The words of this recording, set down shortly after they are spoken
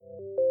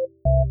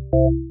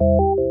Welcome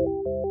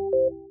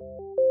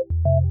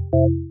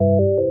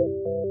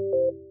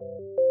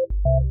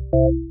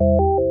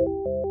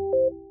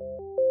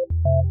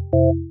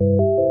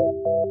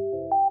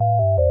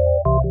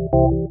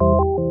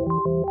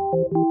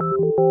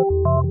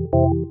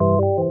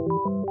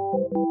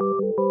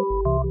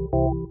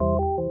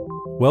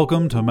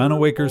to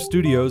Manawaker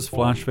Studios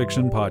Flash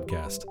Fiction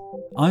Podcast.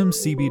 I'm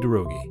CB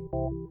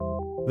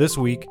Droege. This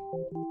week,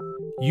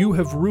 You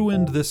Have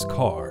Ruined This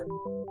Car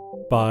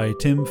by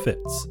Tim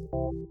Fitz.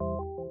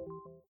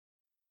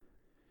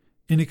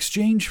 In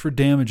exchange for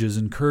damages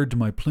incurred to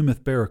my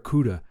Plymouth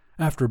Barracuda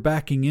after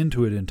backing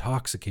into it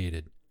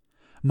intoxicated,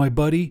 my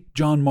buddy,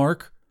 John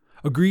Mark,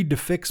 agreed to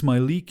fix my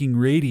leaking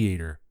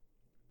radiator.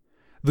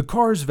 The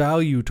car's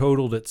value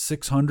totaled at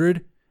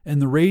 $600,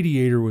 and the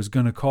radiator was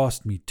going to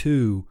cost me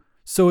 $2,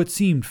 so it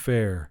seemed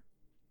fair.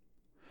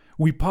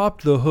 We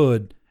popped the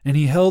hood, and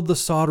he held the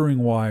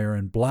soldering wire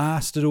and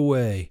blasted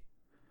away.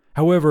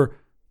 However,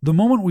 the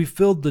moment we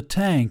filled the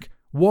tank,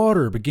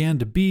 water began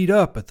to bead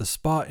up at the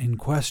spot in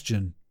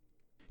question.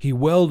 He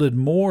welded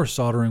more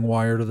soldering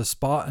wire to the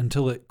spot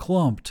until it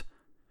clumped,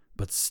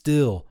 but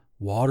still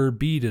water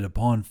beaded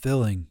upon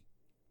filling.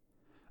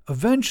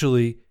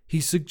 Eventually,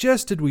 he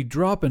suggested we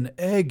drop an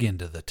egg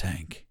into the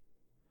tank.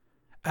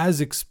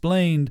 As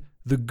explained,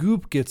 the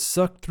goop gets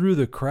sucked through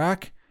the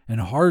crack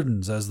and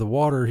hardens as the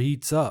water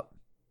heats up.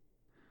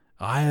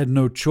 I had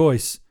no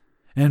choice,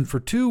 and for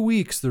 2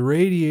 weeks the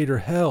radiator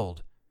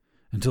held,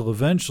 until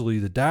eventually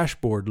the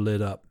dashboard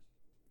lit up.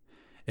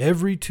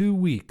 Every 2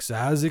 weeks,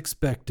 as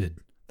expected,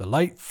 the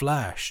light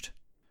flashed.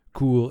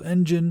 Cool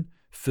engine,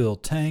 fill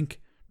tank,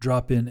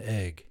 drop in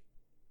egg.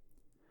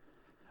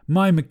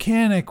 My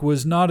mechanic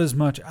was not as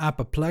much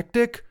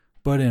apoplectic,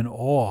 but in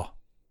awe.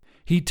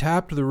 He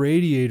tapped the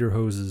radiator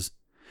hoses.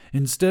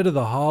 Instead of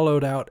the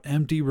hollowed-out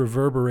empty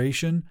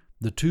reverberation,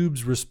 the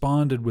tubes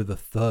responded with a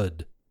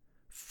thud.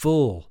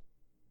 Full,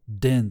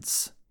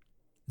 dense,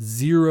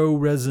 zero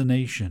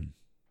resonation.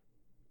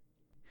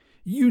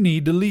 "You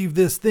need to leave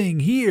this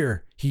thing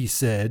here," he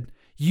said.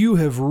 "You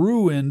have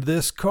ruined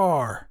this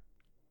car."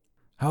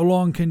 "How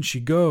long can she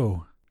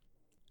go?"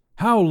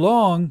 "How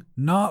long?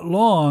 Not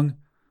long."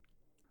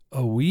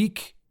 "A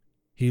week?"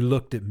 He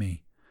looked at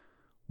me.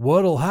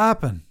 "What'll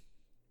happen?"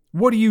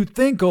 "What do you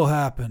think'll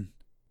happen?"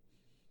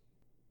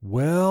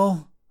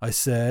 "Well," I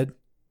said,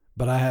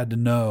 but I had to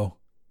know.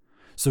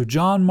 So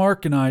John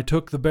Mark and I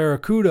took the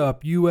Barracuda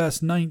up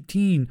US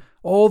 19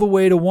 all the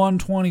way to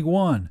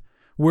 121,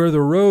 where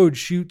the road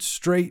shoots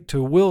straight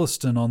to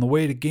Williston on the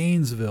way to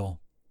Gainesville.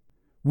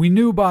 We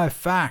knew by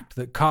fact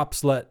that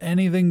cops let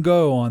anything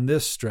go on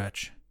this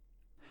stretch.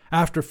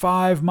 After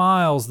 5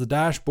 miles, the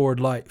dashboard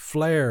light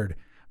flared,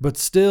 but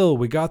still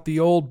we got the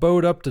old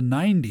boat up to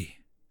 90.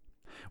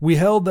 We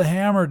held the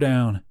hammer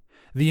down.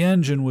 The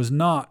engine was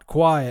not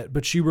quiet,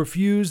 but she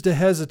refused to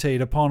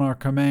hesitate upon our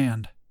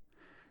command.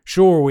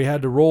 Sure, we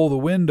had to roll the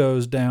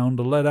windows down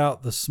to let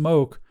out the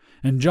smoke,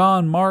 and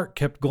John Mark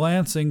kept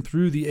glancing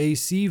through the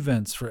AC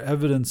vents for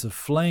evidence of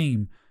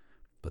flame,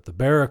 but the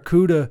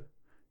Barracuda,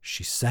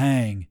 she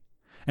sang,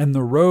 and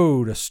the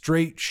road a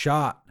straight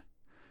shot.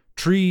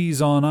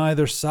 Trees on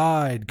either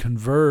side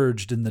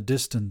converged in the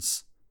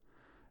distance.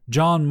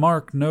 John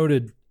Mark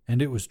noted,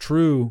 and it was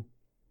true,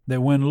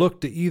 that when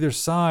looked to either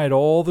side,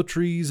 all the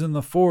trees in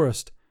the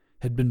forest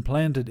had been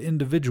planted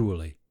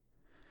individually,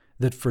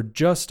 that for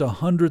just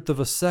 1/100th of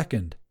a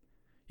second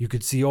you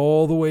could see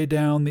all the way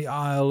down the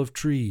aisle of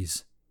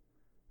trees,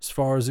 as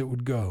far as it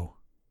would go.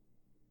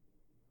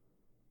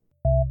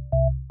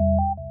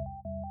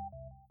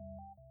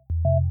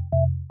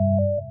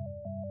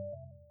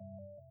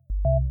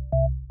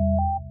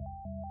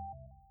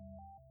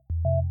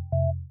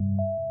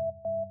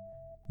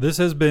 This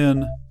has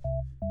been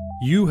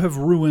You Have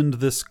Ruined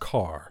This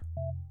Car,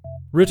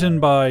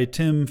 written by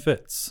Tim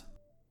Fitz,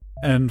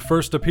 and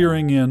first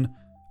appearing in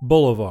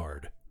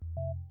Boulevard.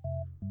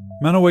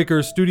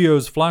 Manawaker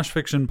Studios Flash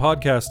Fiction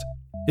Podcast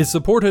is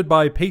supported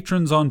by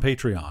patrons on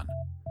Patreon.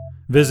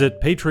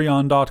 Visit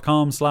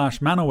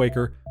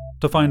patreon.com/Manawaker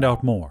to find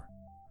out more.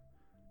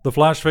 The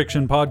Flash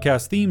Fiction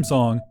Podcast theme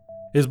song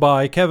is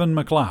by Kevin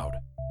MacLeod.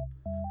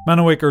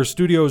 Manawaker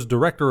Studios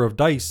Director of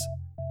DICE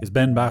is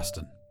Ben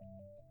Baston.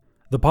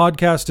 The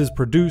podcast is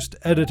produced,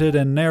 edited,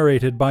 and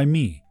narrated by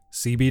me,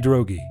 CB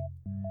Droege.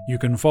 You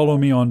can follow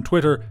me on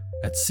Twitter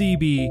at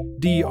CBDROEGE.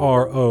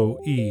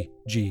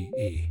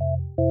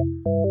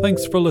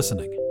 Thanks for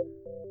listening.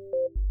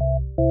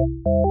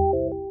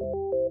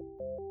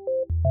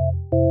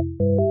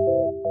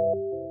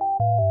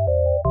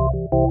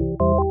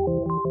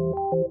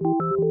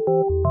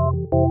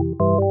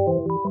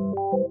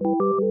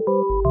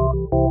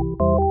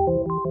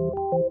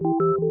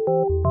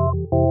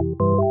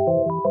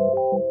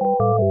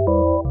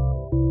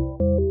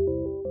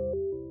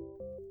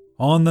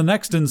 On the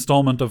next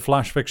installment of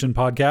Flash Fiction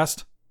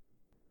Podcast,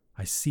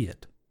 I see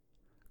it,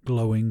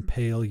 glowing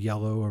pale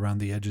yellow around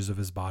the edges of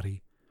his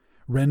body,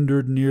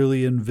 rendered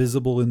nearly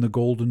invisible in the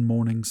golden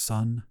morning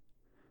sun.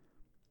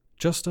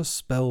 Just a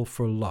spell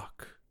for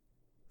luck,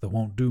 that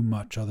won't do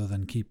much other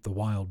than keep the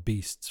wild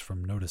beasts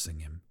from noticing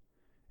him.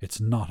 It's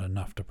not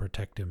enough to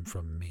protect him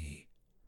from me.